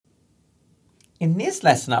In this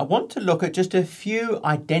lesson, I want to look at just a few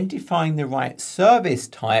identifying the right service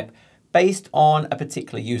type based on a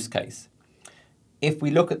particular use case. If we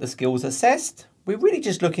look at the skills assessed, we're really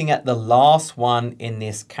just looking at the last one in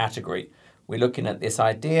this category. We're looking at this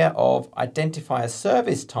idea of identify a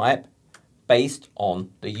service type based on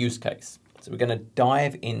the use case. So we're going to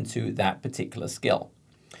dive into that particular skill.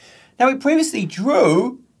 Now, we previously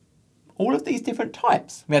drew all of these different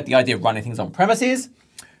types. We had the idea of running things on premises,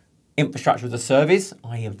 infrastructure as a service,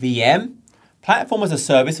 i.e. a VM, platform as a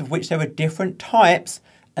service, of which there are different types,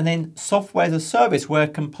 and then software as a service where a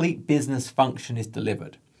complete business function is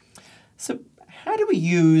delivered. So how do we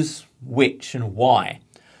use which and why?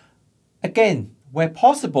 Again, where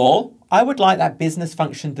possible, I would like that business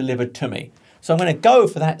function delivered to me. So I'm going to go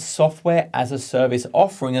for that software as a service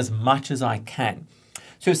offering as much as I can.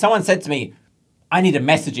 So if someone said to me, I need a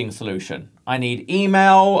messaging solution, I need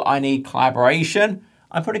email, I need collaboration,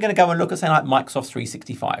 I'm probably going to go and look at something like Microsoft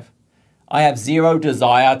 365. I have zero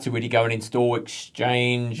desire to really go and install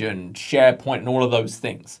Exchange and SharePoint and all of those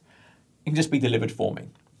things. It can just be delivered for me.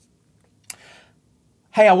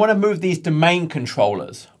 Hey, I want to move these domain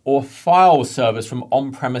controllers or file servers from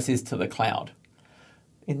on-premises to the cloud.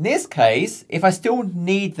 In this case, if I still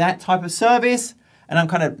need that type of service and I'm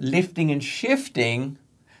kind of lifting and shifting,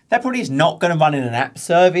 that probably is not going to run in an app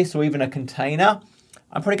service or even a container.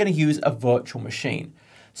 I'm probably going to use a virtual machine.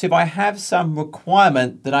 So if I have some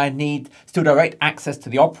requirement that I need still direct access to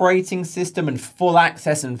the operating system and full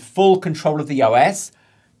access and full control of the OS,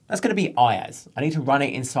 that's going to be IaaS. I need to run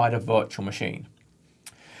it inside a virtual machine.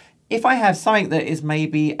 If I have something that is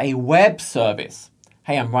maybe a web service,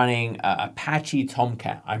 hey, I'm running Apache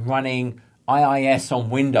Tomcat, I'm running IIS on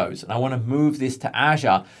Windows, and I want to move this to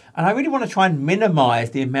Azure, and I really want to try and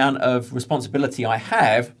minimize the amount of responsibility I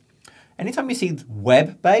have. Anytime you see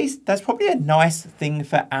web-based, that's probably a nice thing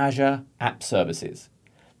for Azure App Services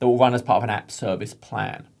that will run as part of an app service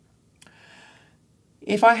plan.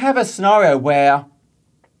 If I have a scenario where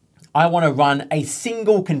I want to run a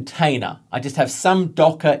single container, I just have some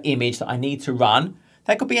Docker image that I need to run,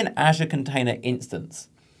 that could be an Azure Container Instance.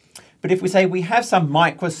 But if we say we have some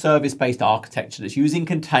microservice-based architecture that's using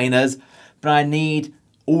containers, but I need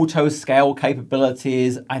auto-scale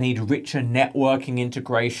capabilities, I need richer networking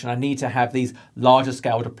integration, I need to have these larger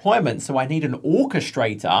scale deployments, so I need an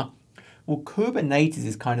orchestrator. Well, Kubernetes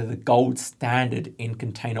is kind of the gold standard in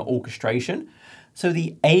container orchestration. So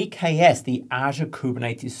the AKS, the Azure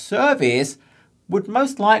Kubernetes Service, would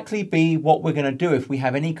most likely be what we're going to do if we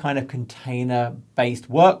have any kind of container-based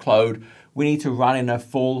workload we need to run in a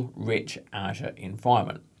full, rich Azure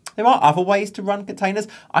environment. There are other ways to run containers.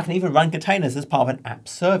 I can even run containers as part of an app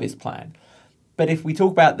service plan. But if we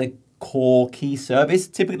talk about the core key service,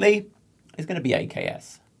 typically, it's going to be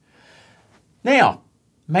AKS. Now,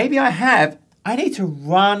 maybe I need to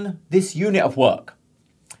run this unit of work.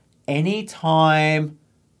 Anytime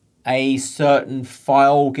a certain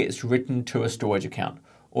file gets written to a storage account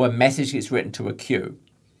or a message gets written to a queue,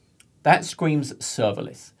 that screams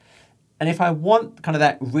serverless. And if I want kind of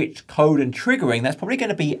that rich code and triggering, that's probably going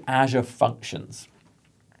to be Azure Functions.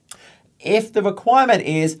 If the requirement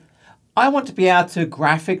is, I want to be able to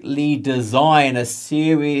graphically design a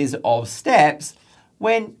series of steps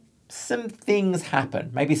when some things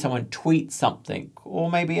happen. Maybe someone tweets something,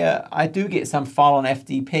 or maybe I do get some file on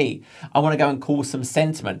FTP. I want to go and call some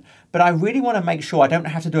sentiment, but I really want to make sure I don't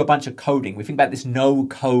have to do a bunch of coding. We think about this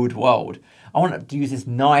no-code world. I want to use this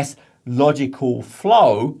nice logical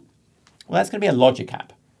flow. Well, that's going to be a logic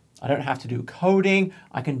app. I don't have to do coding.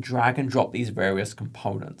 I can drag and drop these various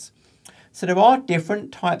components. So there are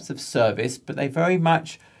different types of service, but they very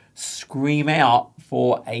much scream out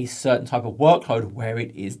for a certain type of workload where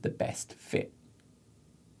it is the best fit.